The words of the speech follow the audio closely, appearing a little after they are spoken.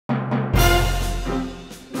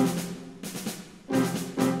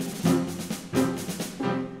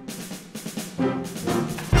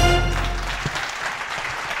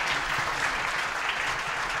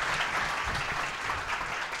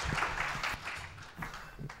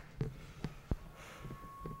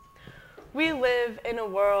We live in a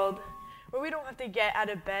world where we don't have to get out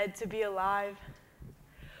of bed to be alive.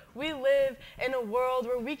 We live in a world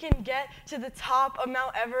where we can get to the top of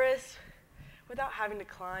Mount Everest without having to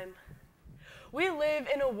climb. We live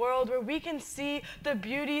in a world where we can see the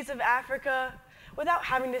beauties of Africa without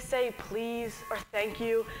having to say please or thank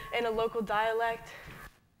you in a local dialect.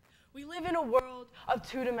 We live in a world of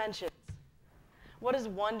two dimensions. What is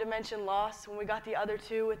one dimension lost when we got the other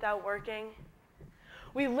two without working?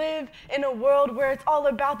 We live in a world where it's all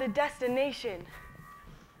about the destination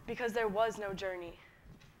because there was no journey.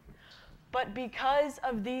 But because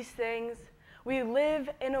of these things, we live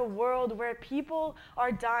in a world where people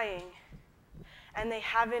are dying and they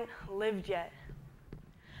haven't lived yet.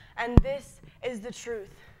 And this is the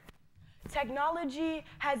truth. Technology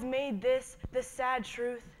has made this the sad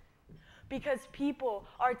truth because people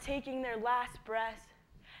are taking their last breath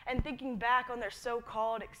and thinking back on their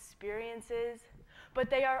so-called experiences, but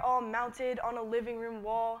they are all mounted on a living room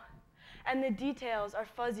wall, and the details are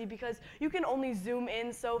fuzzy because you can only zoom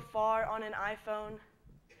in so far on an iPhone,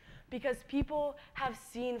 because people have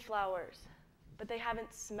seen flowers, but they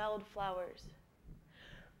haven't smelled flowers.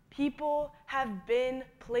 People have been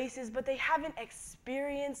places, but they haven't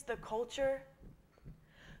experienced the culture.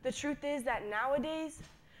 The truth is that nowadays,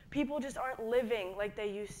 people just aren't living like they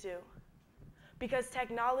used to because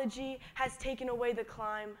technology has taken away the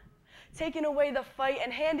climb, taken away the fight,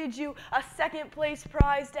 and handed you a second place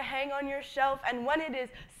prize to hang on your shelf. And when it is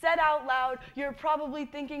said out loud, you're probably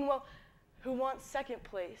thinking, well, who wants second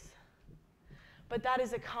place? But that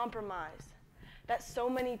is a compromise that so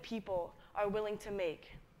many people are willing to make.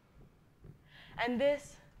 And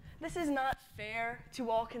this is not fair to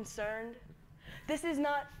all concerned. This is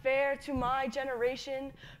not fair to my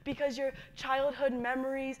generation because your childhood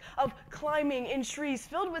memories of climbing in trees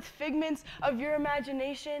filled with figments of your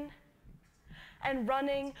imagination and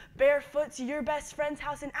running barefoot to your best friend's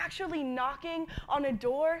house and actually knocking on a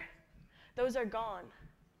door, those are gone.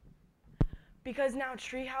 Because now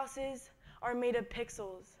tree houses are made of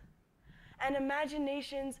pixels. And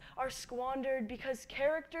imaginations are squandered because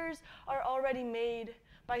characters are already made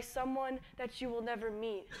by someone that you will never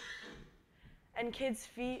meet. And kids'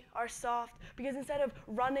 feet are soft because instead of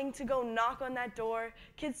running to go knock on that door,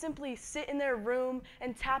 kids simply sit in their room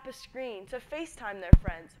and tap a screen to FaceTime their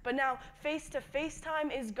friends. But now face-to-face time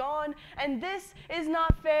is gone, and this is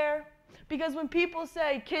not fair because when people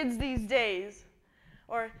say kids these days,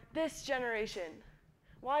 or this generation,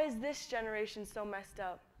 why is this generation so messed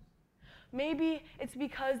up? Maybe it's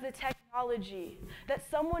because the technology that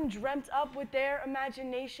someone dreamt up with their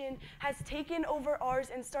imagination has taken over ours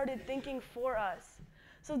and started thinking for us.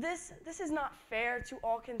 So this is not fair to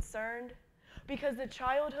all concerned because the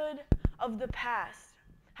childhood of the past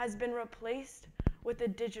has been replaced with a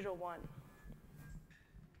digital one.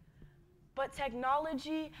 But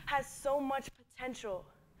technology has so much potential.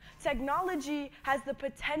 Technology has the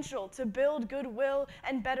potential to build goodwill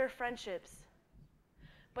and better friendships.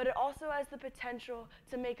 But it also has the potential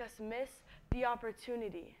to make us miss the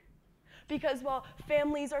opportunity. Because while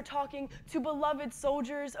families are talking to beloved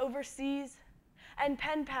soldiers overseas, and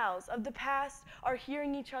pen pals of the past are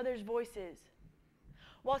hearing each other's voices,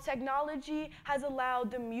 while technology has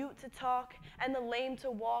allowed the mute to talk and the lame to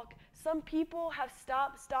walk, some people have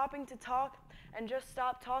stopping to talk and just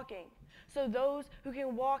stopped talking. So those who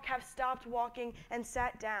can walk have stopped walking and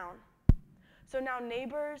sat down. So now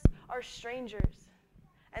neighbors are strangers.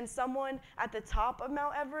 And someone at the top of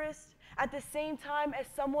Mount Everest, at the same time as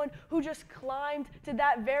someone who just climbed to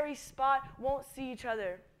that very spot, won't see each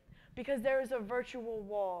other because there is a virtual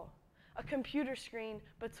wall, a computer screen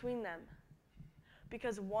between them,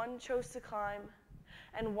 because one chose to climb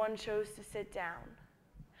and one chose to sit down.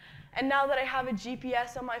 And now that I have a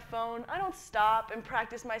GPS on my phone, I don't stop and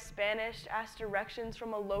practice my Spanish to ask directions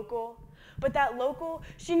from a local. But that local,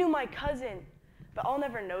 she knew my cousin, but I'll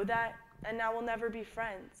never know that. And now we'll never be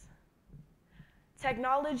friends.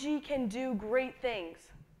 Technology can do great things.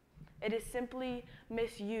 It is simply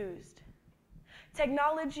misused.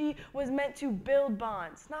 Technology was meant to build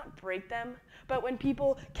bonds, not break them. But when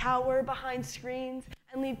people cower behind screens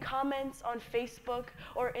and leave comments on Facebook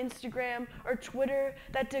or Instagram or Twitter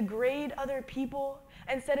that degrade other people,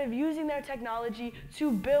 instead of using their technology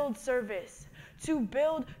to build service, to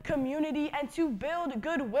build community, and to build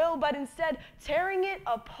goodwill, but instead tearing it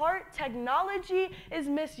apart, technology is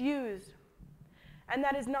misused. And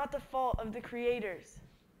that is not the fault of the creators,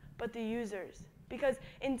 but the users. Because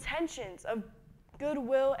intentions of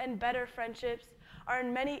goodwill and better friendships are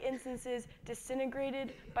in many instances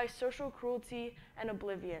disintegrated by social cruelty and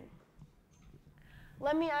oblivion.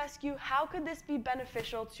 Let me ask you, how could this be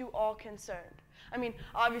beneficial to all concerned? I mean,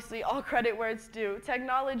 obviously, all credit where it's due.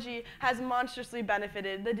 Technology has monstrously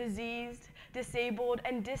benefited the diseased, disabled,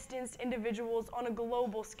 and distanced individuals on a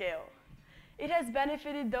global scale. It has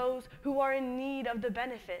benefited those who are in need of the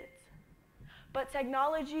benefits. But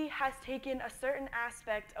technology has taken a certain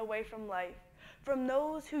aspect away from life, from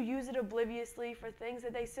those who use it obliviously for things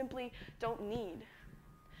that they simply don't need.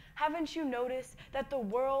 Haven't you noticed that the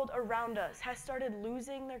world around us has started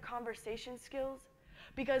losing their conversation skills?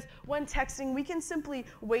 Because when texting, we can simply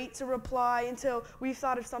wait to reply until we've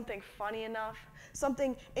thought of something funny enough,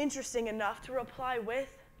 something interesting enough to reply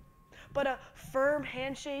with. But a firm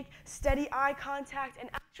handshake, steady eye contact, and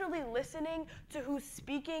actually listening to who's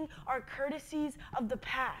speaking are courtesies of the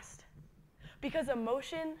past. Because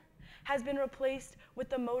emotion has been replaced with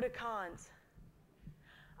emoticons.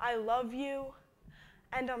 I love you,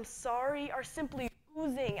 and I'm sorry are simply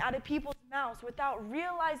oozing out of people's mouths without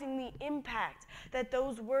realizing the impact that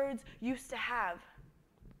those words used to have.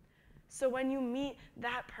 So when you meet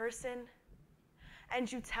that person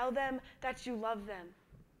and you tell them that you love them,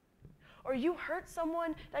 or you hurt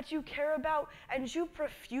someone that you care about and you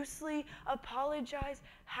profusely apologize,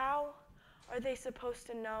 how are they supposed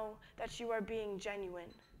to know that you are being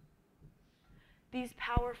genuine? These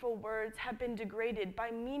powerful words have been degraded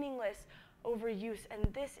by meaningless overuse,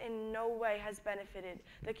 and this in no way has benefited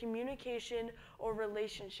the communication or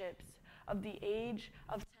relationships of the age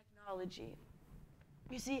of technology.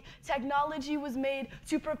 You see, technology was made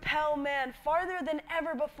to propel man farther than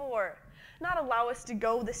ever before, not allow us to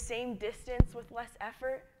go the same distance with less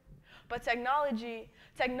effort. But technology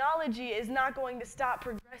is not going to stop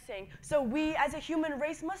progressing, so we as a human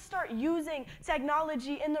race must start using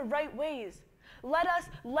technology in the right ways.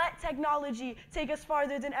 Let technology take us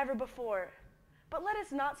farther than ever before. But let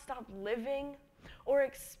us not stop living or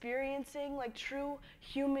experiencing like true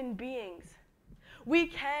human beings. We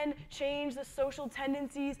can change the social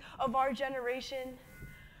tendencies of our generation.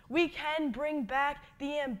 We can bring back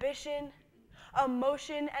the ambition,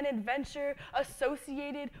 emotion, and adventure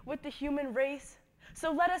associated with the human race.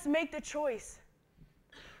 So let us make the choice.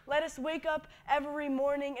 Let us wake up every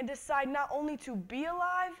morning and decide not only to be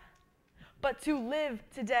alive, but to live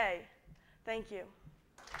today. Thank you.